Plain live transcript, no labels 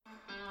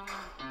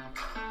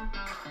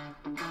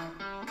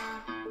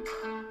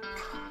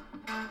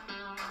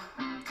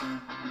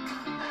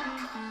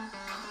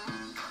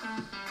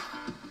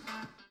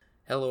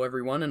Hello,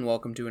 everyone, and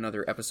welcome to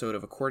another episode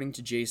of According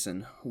to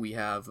Jason. We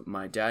have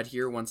my dad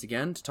here once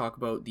again to talk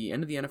about the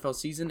end of the NFL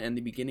season and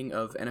the beginning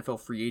of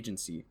NFL free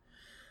agency.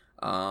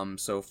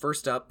 So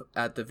first up,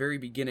 at the very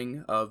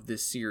beginning of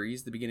this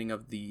series, the beginning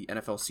of the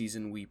NFL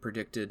season, we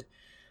predicted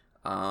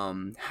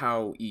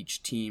how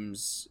each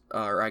team's,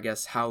 or I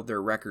guess how their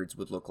records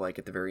would look like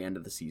at the very end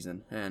of the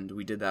season. And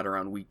we did that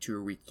around week 2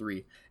 or week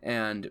 3.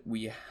 And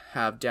we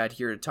have Dad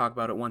here to talk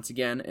about it once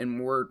again, and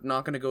we're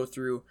not going to go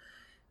through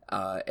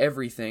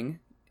everything.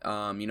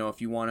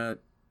 If you want to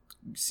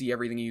see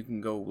everything, you can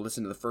go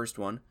listen to the first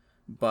one.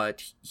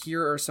 But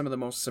here are some of the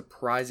most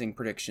surprising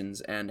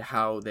predictions and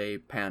how they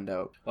panned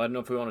out. Well, I don't know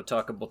if we want to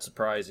talk about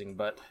surprising,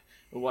 but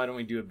why don't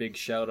we do a big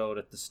shout out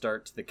at the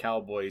start to the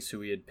Cowboys, who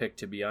we had picked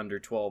to be under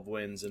 12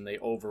 wins, and they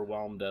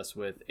overwhelmed us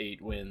with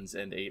 8 wins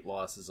and 8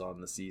 losses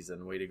on the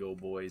season. Way to go,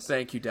 boys.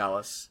 Thank you,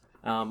 Dallas.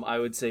 I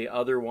would say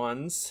other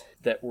ones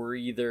that were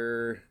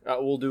either...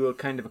 we'll do a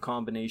kind of a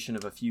combination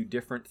of a few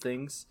different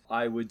things.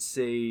 I would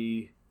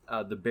say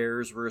the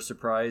Bears were a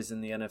surprise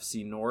in the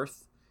NFC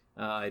North.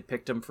 I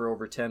picked them for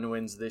over 10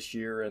 wins this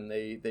year, and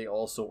they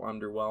also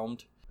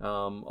underwhelmed,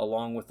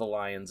 along with the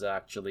Lions,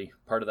 actually.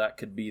 Part of that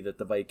could be that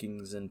the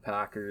Vikings and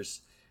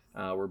Packers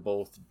were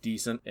both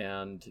decent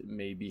and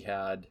maybe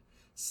had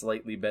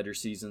slightly better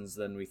seasons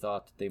than we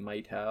thought that they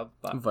might have.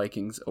 But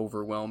Vikings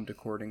overwhelmed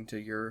according to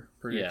your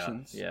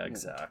predictions. Yeah,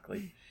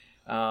 exactly.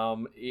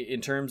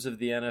 In terms of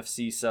the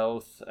NFC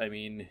South, I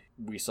mean,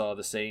 we saw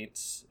the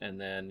Saints,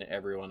 and then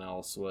everyone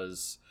else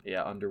was,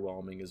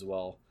 underwhelming as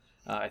well.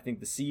 I think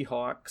the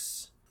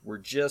Seahawks were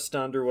just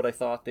under what I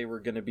thought they were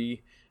going to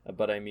be,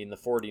 but I mean, the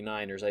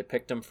 49ers, I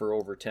picked them for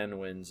over 10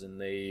 wins, and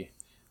they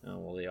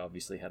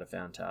obviously had a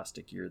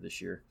fantastic year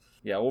this year.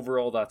 Yeah,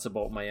 overall, that's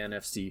about my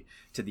NFC.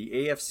 To the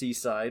AFC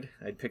side,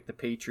 I'd pick the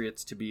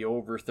Patriots to be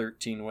over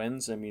 13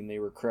 wins. I mean, they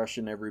were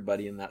crushing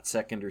everybody in that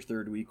second or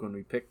third week when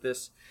we picked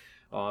this.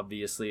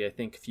 Obviously, I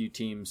think a few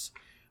teams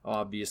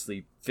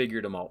obviously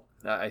figured them out.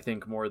 I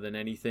think more than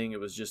anything,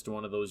 it was just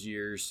one of those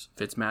years.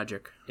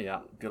 Fitzmagic. Yeah,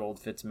 good old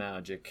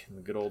Fitzmagic.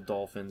 The good old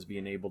Dolphins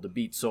being able to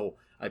beat. So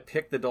I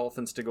picked the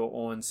Dolphins to go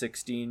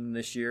 0-16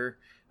 this year.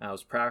 It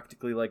was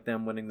practically like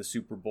them winning the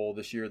Super Bowl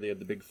this year. They had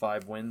the big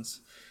 5 wins.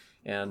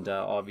 And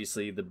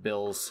obviously the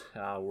Bills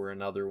were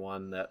another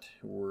one that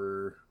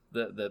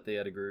they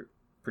had a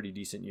pretty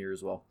decent year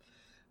as well.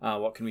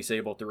 What can we say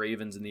about the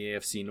Ravens in the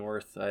AFC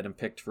North? I had them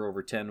picked for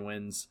over 10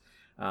 wins.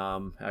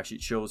 Actually,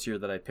 it shows here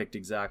that I picked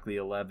exactly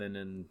 11,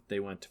 and they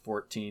went to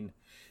 14.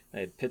 I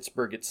had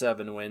Pittsburgh at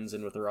 7 wins,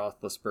 and with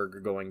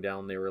Roethlisberger going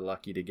down, they were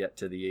lucky to get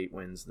to the 8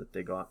 wins that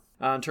they got.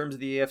 In terms of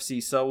the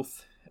AFC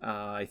South,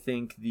 I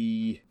think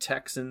the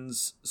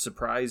Texans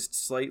surprised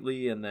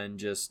slightly and then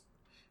just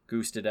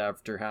goosed it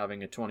after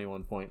having a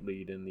 21-point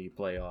lead in the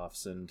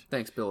playoffs. And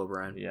thanks, Bill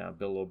O'Brien. Yeah,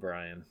 Bill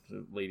O'Brien,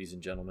 ladies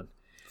and gentlemen.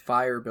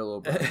 Fire Bill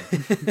O'Brien.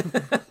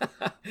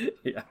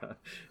 Yeah.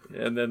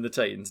 And then the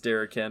Titans,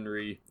 Derrick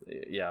Henry.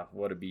 Yeah,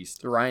 what a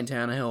beast. Ryan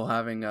Tannehill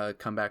having a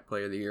comeback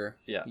player of the year.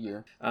 Yeah.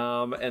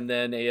 And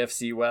then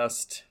AFC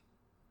West,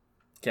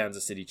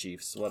 Kansas City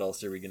Chiefs. What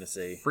else are we going to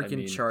say?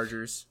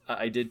 Chargers.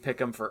 I did pick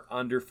them for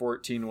under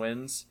 14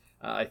 wins.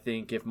 I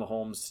think if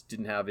Mahomes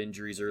didn't have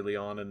injuries early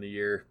on in the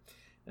year,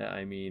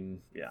 I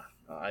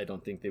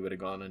don't think they would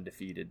have gone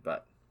undefeated,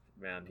 but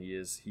man, he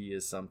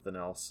is something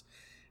else.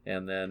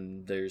 And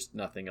then there's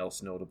nothing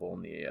else notable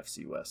in the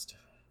AFC West.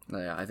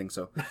 Yeah, I think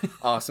so.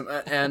 Awesome.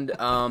 And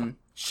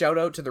shout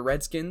out to the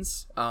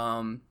Redskins.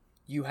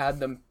 You had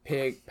them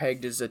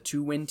pegged as a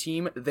 2-win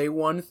team. They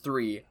won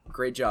 3.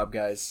 Great job,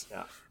 guys.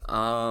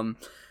 Yeah.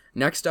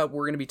 Next up,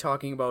 we're going to be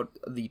talking about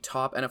the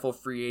top NFL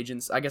free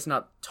agents. I guess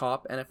not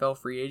top NFL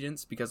free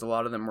agents because a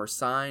lot of them were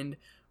signed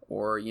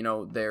or,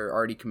 they're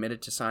already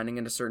committed to signing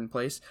in a certain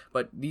place.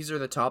 But these are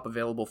the top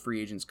available free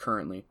agents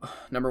currently.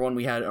 Number 1,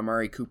 we had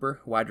Amari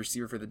Cooper, wide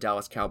receiver for the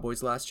Dallas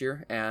Cowboys last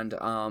year. And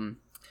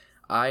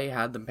I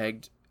had him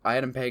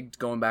pegged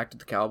going back to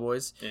the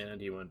Cowboys. And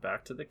he went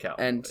back to the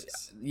Cowboys. And,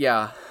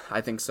 yeah,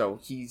 I think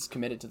so. He's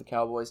committed to the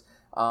Cowboys.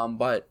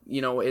 But,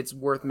 it's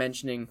worth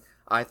mentioning,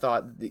 I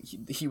thought that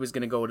he was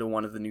going to go to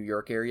one of the New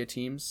York area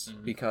teams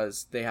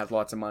because they had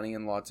lots of money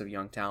and lots of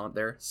young talent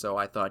there. So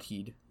I thought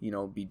he'd,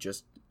 be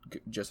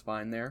just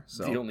fine there.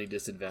 So the only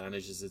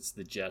disadvantage is it's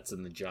the Jets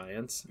and the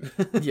Giants.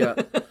 Yeah.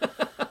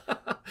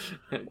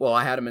 Well,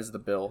 I had him as the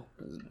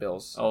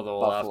Bills. Although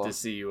we'll have to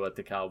see what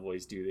the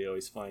Cowboys do. They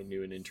always find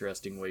new and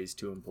interesting ways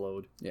to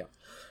implode. Yeah.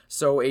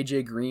 So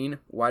AJ Green,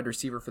 wide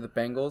receiver for the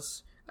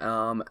Bengals.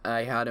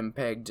 I had him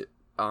pegged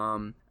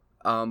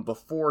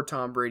before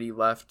Tom Brady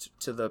left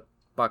to the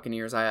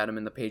Buccaneers. I had him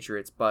in the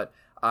Patriots, but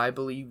I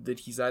believe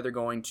that he's either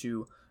going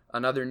to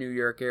another New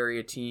York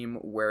area team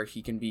where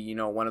he can be,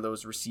 one of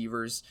those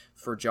receivers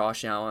for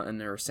Josh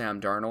Allen or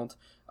Sam Darnold.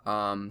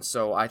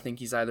 So I think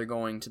he's either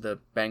going to the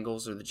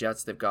Bengals or the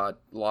Jets. They've got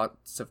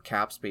lots of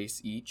cap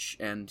space each,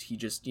 and he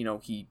just,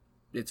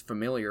 it's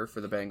familiar for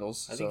the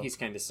Bengals. I think he's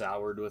kind of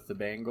soured with the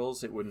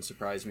Bengals. It wouldn't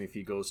surprise me if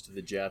he goes to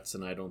the Jets,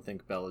 and I don't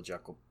think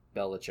Belichick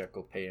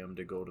will pay him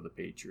to go to the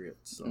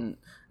Patriots. So.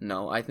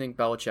 No, I think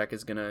Belichick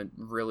is going to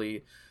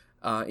really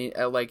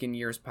like in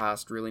years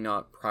past, really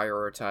not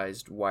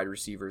prioritized wide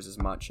receivers as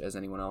much as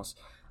anyone else.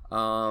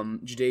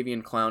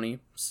 Jadeveon Clowney,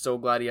 so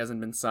glad he hasn't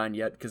been signed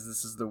yet because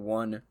this is the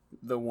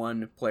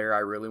one player I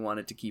really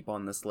wanted to keep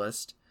on this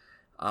list.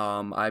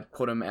 I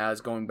put him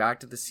as going back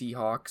to the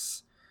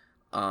Seahawks,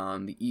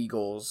 the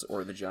Eagles,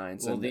 or the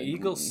Giants. Well, the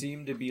Eagles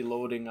seem to be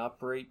loading up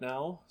right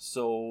now,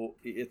 so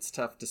it's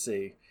tough to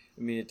say.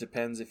 I mean, it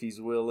depends if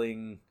he's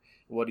willing,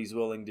 what he's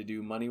willing to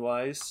do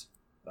money-wise,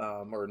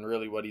 or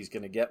really what he's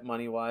going to get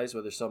money-wise,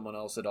 whether someone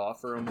else would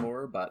offer him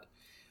more. But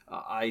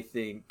I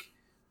think,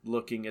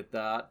 looking at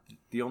that,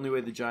 the only way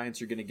the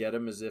Giants are going to get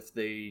him is if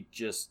they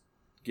just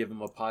give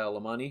him a pile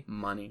of money.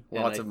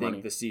 Lots of money. I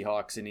think the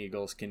Seahawks and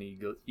Eagles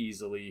can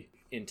easily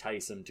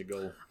entice him to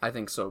go. I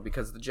think so,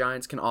 because the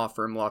Giants can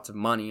offer him lots of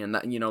money, and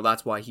that,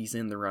 that's why he's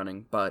in the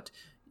running. But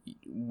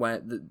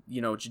when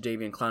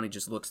Jadeveon Clowney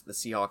just looks at the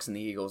Seahawks and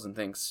the Eagles and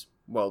thinks,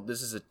 well,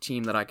 this is a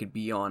team that I could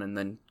be on and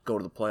then go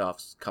to the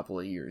playoffs a couple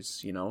of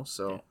years,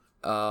 so. Yeah.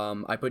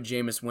 I put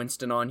Jameis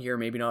Winston on here,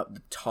 maybe not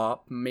the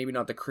top, maybe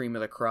not the cream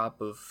of the crop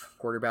of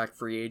quarterback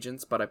free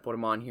agents, but I put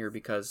him on here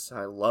because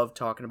I love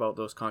talking about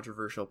those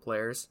controversial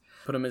players.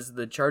 Put him as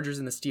the Chargers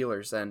and the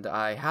Steelers, and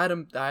I had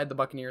the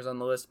Buccaneers on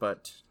the list,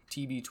 but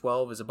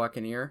TB12 is a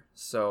Buccaneer.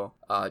 So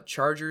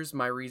Chargers,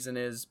 my reason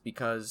is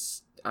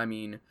because,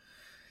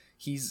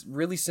 he's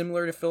really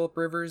similar to Phillip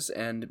Rivers,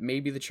 and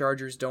maybe the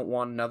Chargers don't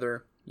want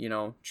another,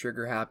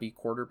 trigger happy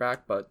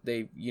quarterback, but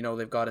they've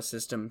got a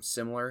system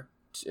similar.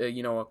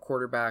 A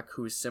quarterback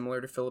who is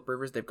similar to Phillip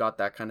Rivers. They've got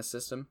that kind of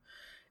system.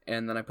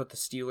 And then I put the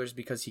Steelers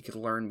because he could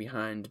learn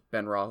behind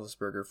Ben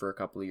Roethlisberger for a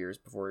couple of years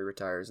before he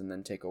retires and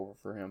then take over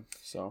for him.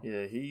 So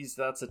yeah,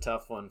 that's a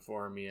tough one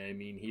for me. I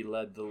mean, he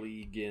led the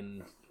league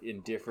in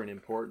different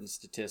important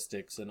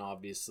statistics, and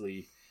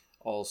obviously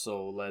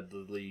also led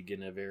the league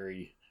in a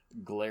very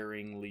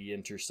glaringly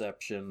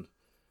interception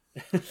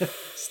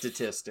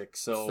statistic.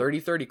 So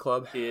 30-30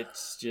 club.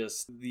 It's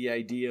just the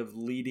idea of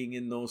leading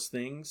in those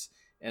things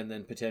and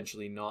then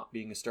potentially not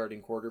being a starting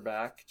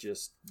quarterback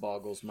just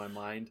boggles my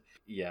mind.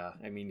 Yeah,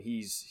 I mean,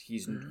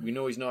 we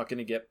know he's not going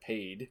to get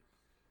paid,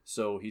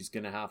 so he's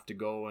going to have to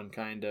go and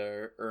kind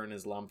of earn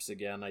his lumps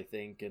again, I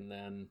think, and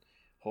then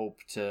hope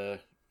to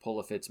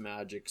pull a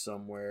Fitzmagic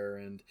somewhere.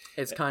 And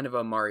it's kind of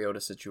a Mariota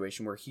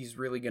situation where he's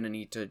really going to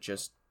need to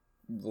just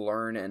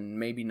learn and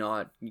maybe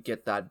not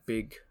get that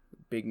big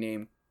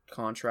name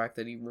contract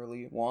that he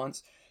really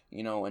wants.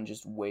 And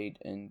just wait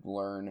and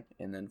learn,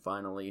 and then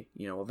finally,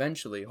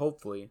 eventually,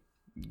 hopefully,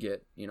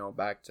 get,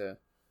 back to,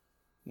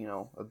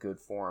 a good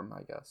form,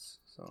 I guess.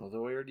 So,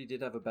 although he already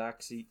did have a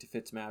backseat to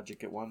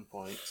Fitzmagic at one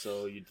point,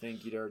 so you'd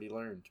think he'd already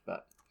learned,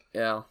 but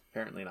yeah,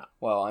 apparently not.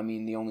 Well,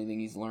 the only thing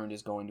he's learned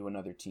is going to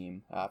another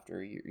team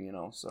after,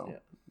 so.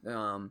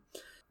 Yeah.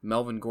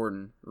 Melvin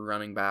Gordon,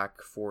 running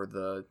back for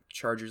the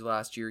Chargers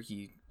last year,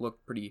 he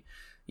looked pretty,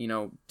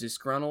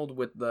 disgruntled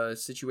with the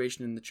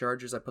situation in the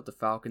Chargers. I put the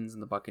Falcons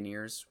and the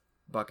Buccaneers.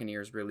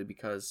 Buccaneers really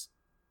because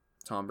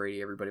Tom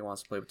Brady, everybody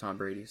wants to play with Tom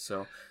Brady.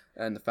 So,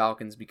 and the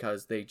Falcons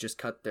because they just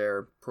cut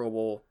their Pro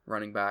Bowl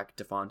running back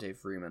Devontae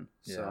Freeman.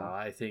 So. Yeah,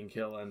 I think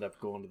he'll end up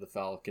going to the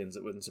Falcons.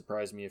 It wouldn't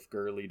surprise me if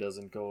Gurley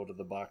doesn't go to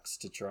the Bucs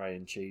to try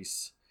and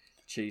chase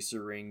a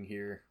ring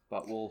here.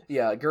 But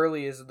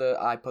Gurley is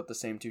I put the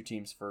same two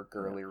teams for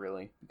Gurley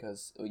really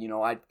because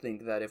I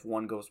think that if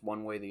one goes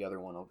one way, the other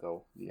one will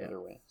go the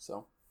other way.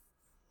 So,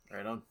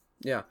 right on.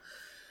 Yeah.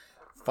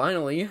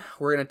 Finally,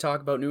 we're going to talk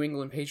about New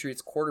England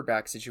Patriots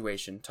quarterback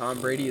situation. Tom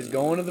Brady is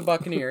going to the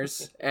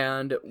Buccaneers,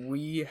 and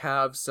we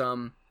have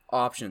some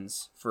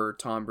options for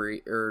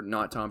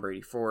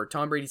for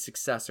Tom Brady's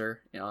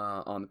successor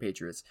on the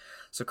Patriots.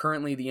 So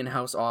currently, the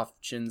in-house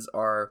options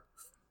are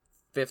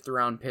 5th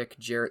round pick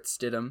Jarrett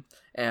Stidham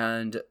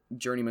and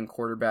journeyman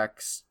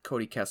quarterbacks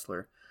Cody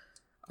Kessler.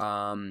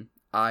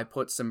 I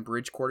put some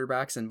bridge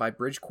quarterbacks, and by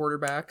bridge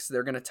quarterbacks,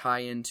 they're going to tie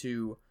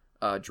into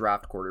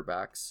draft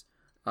quarterbacks.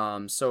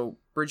 So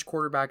bridge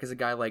quarterback is a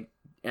guy like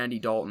Andy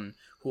Dalton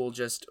who will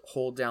just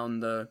hold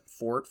down the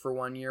fort for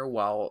 1 year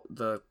while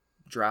the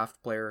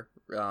draft player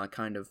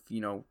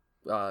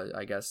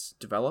I guess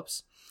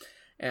develops.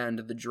 And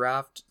the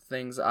draft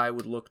things I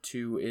would look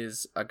to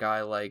is a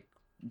guy like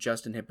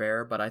Justin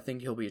Herbert, but I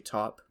think he'll be a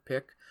top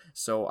pick.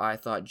 So I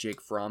thought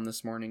Jake Fromm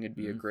this morning would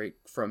be a great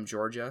from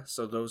Georgia.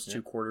 So those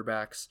two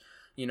quarterbacks,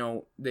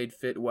 they'd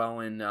fit well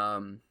in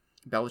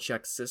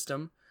Belichick's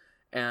system.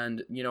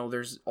 And,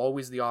 there's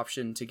always the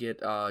option to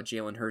get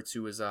Jalen Hurts,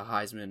 who was a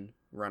Heisman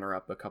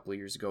runner-up a couple of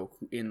years ago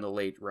in the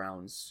late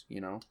rounds,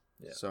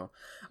 Yeah. So,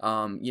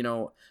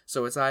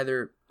 so it's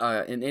either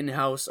an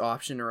in-house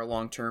option or a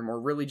long-term or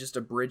really just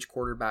a bridge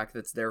quarterback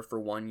that's there for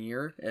 1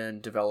 year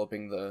and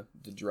developing the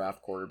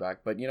draft quarterback.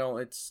 But,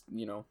 it's,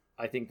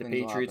 I think the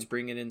Patriots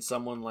bringing in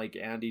someone like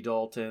Andy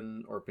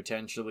Dalton or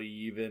potentially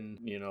even,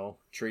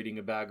 trading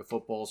a bag of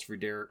footballs for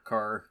Derek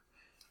Carr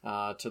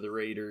to the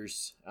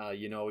Raiders.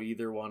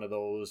 Either one of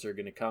those are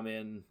going to come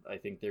in. I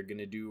think they're going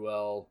to do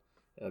well.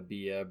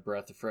 Be a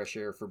breath of fresh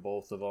air for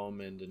both of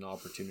them and an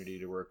opportunity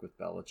to work with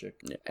Belichick.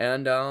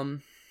 And,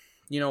 and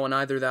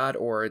either that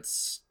or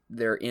it's,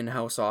 their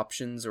in-house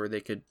options, or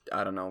they could,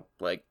 I don't know,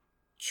 like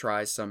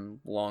try some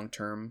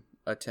long-term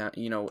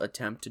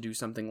attempt to do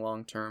something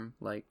long-term,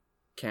 like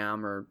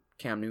Cam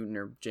Newton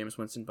or Jameis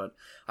Winston, but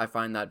I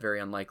find that very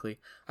unlikely.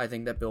 I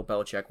think that Bill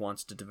Belichick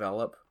wants to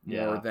develop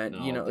more than,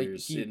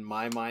 in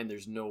my mind,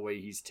 there's no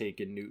way he's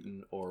taken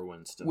Newton or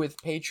Winston.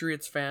 With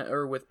Patriots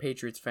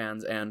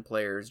fans and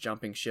players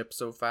jumping ship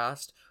so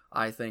fast,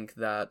 I think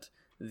that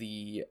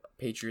the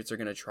Patriots are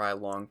going to try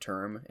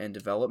long-term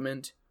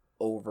development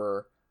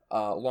over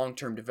I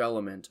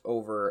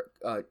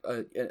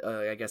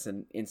guess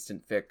an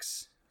instant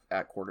fix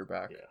at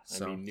quarterback. Yeah,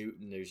 so. I mean,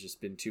 Newton, there's just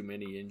been too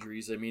many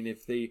injuries. I mean,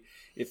 if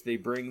they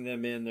bring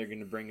them in, they're going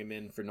to bring them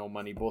in for no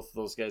money. Both of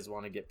those guys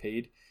want to get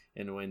paid,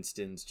 and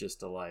Winston's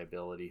just a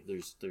liability.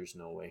 There's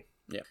no way.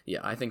 Yeah,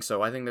 I think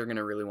so. I think they're going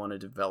to really want to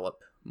develop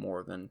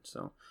more than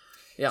so.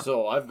 Yeah.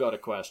 So I've got a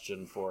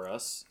question for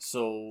us.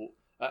 So,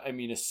 I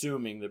mean,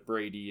 assuming that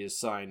Brady is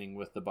signing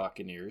with the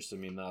Buccaneers, I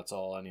mean, that's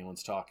all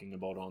anyone's talking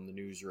about on the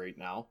news right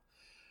now.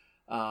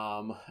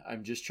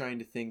 I'm just trying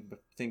to think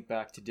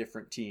back to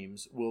different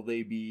teams. Will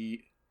they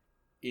be,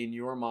 in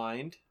your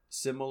mind,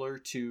 similar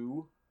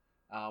to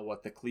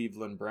what the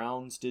Cleveland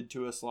Browns did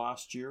to us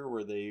last year,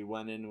 where they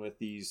went in with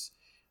these,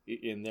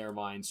 in their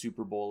mind,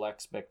 Super Bowl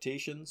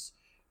expectations?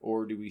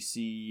 Or do we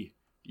see,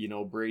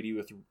 Brady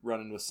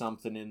running with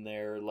something in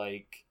there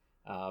like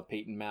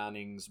Peyton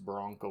Manning's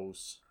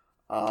Broncos?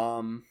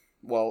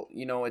 Well,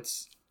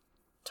 it's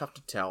tough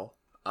to tell.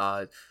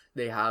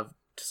 They have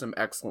some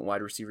excellent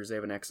wide receivers. They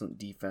have an excellent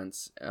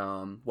defense.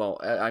 A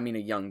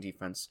young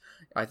defense.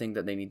 I think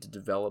that they need to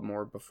develop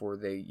more before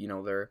they,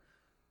 they're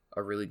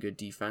a really good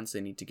defense.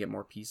 They need to get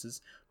more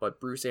pieces. But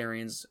Bruce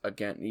Arians,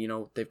 again,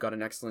 they've got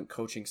an excellent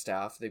coaching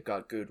staff. They've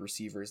got good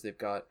receivers. They've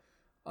got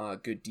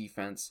good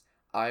defense.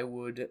 I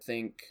would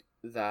think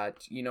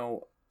that,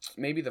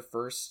 maybe the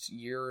first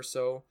year or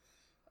so,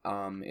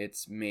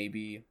 it's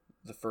maybe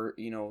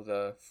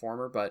the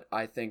former, but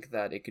I think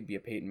that it could be a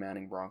Peyton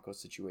Manning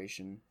Broncos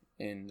situation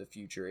in the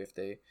future if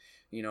they,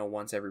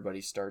 once everybody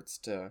starts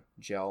to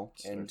gel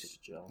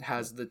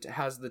has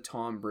the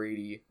Tom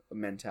Brady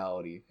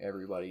mentality,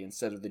 everybody,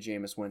 instead of the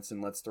Jameis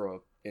Winston, let's throw an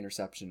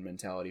interception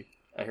mentality.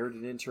 I heard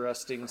an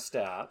interesting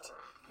stat.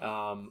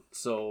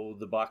 So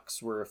the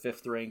Bucs were a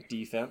 5th ranked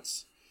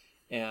defense,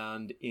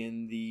 and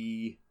in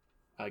the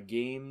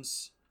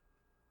games,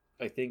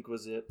 I think we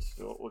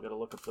got to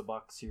look up the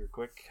Bucs here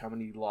quick. How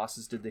many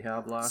losses did they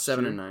have last year?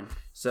 7-9.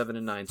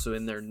 7-9. So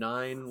in their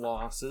 9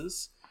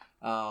 losses,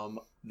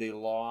 they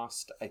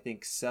lost, I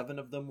think 7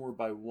 of them were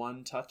by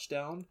 1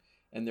 touchdown,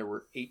 and there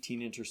were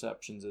 18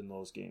 interceptions in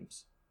those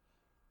games.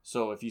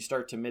 So if you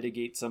start to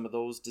mitigate some of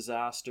those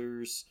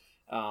disasters,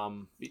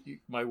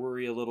 my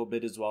worry a little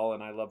bit as well,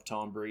 and I love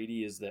Tom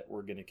Brady, is that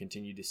we're going to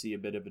continue to see a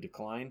bit of a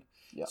decline.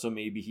 Yeah. So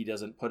maybe he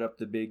doesn't put up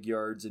the big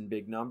yards and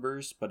big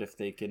numbers, but if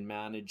they can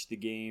manage the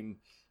game,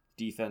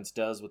 defense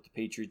does what the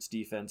Patriots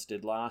defense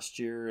did last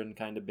year and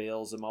kind of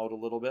bails them out a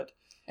little bit.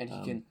 And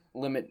he can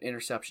limit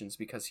interceptions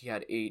because he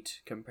had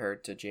 8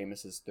 compared to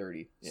Jameis's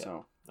 30. Yeah.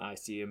 So I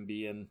see him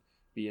being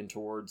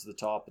towards the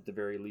top at the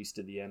very least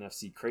of the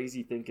NFC.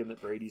 Crazy thinking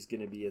that Brady's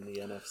going to be in the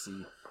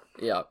NFC.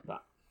 Yeah,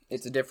 but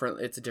it's a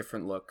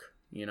different look.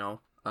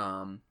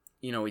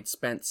 He'd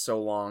spent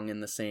so long in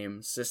the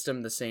same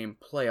system, the same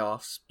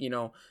playoffs.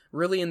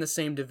 Really in the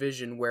same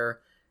division where,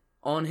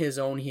 on his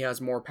own, he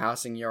has more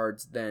passing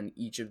yards than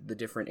each of the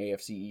different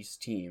AFC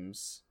East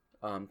teams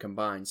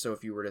combined. So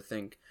if you were to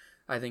think,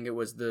 I think it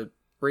was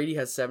Brady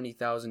has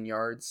 70,000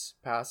 yards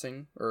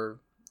passing,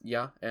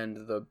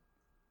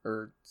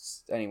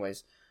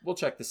 anyways. We'll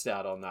check the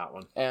stat on that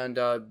one. And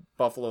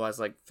Buffalo has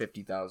like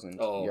 50,000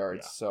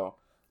 yards. Yeah. So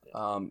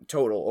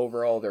total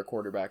overall their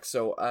quarterback.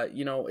 So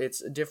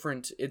it's a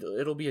different.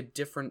 It'll be a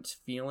different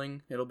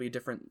feeling. It'll be a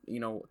different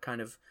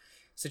kind of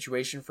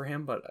situation for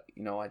him. But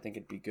I think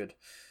it'd be good.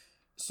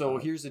 So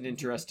here's an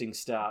interesting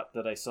stat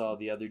that I saw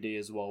the other day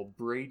as well.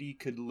 Brady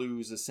could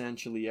lose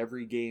essentially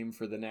every game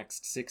for the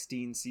next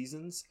 16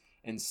 seasons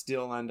and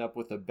still end up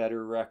with a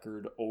better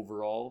record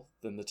overall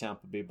than the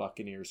Tampa Bay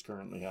Buccaneers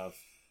currently have.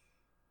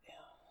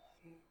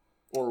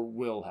 Or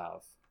will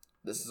have.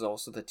 This is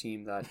also the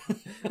team that...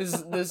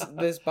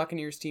 this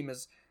Buccaneers team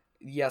is...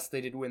 Yes,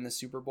 they did win the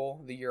Super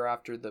Bowl the year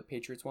after the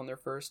Patriots won their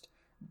first,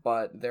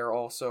 but they're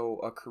also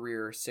a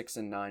career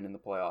 6-9 in the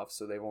playoffs,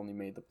 so they've only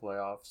made the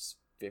playoffs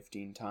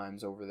 15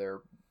 times over their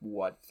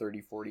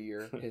 30-40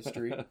 year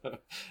history.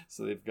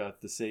 So they've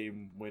got the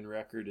same win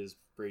record as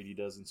Brady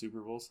does in Super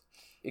Bowls.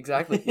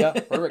 Exactly. Yeah,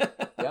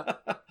 perfect. Yeah.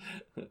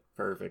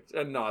 Perfect.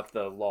 And not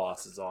the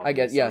losses, obviously. I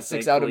guess, yeah,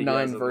 6 out of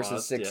 9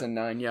 versus 6 and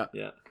 9. Yeah.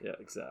 Yeah,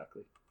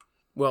 exactly.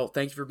 Well,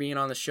 thank you for being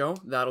on the show.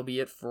 That'll be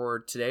it for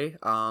today.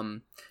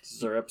 This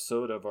is our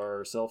episode of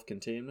our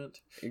self-containment.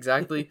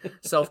 Exactly.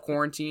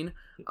 Self-quarantine.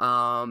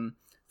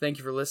 Thank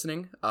you for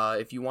listening.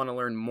 If you want to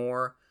learn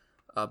more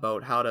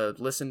about how to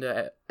listen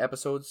to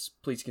episodes,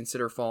 please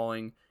consider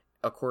following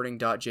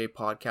according.j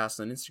podcast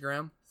on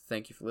Instagram.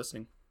 Thank you for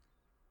listening.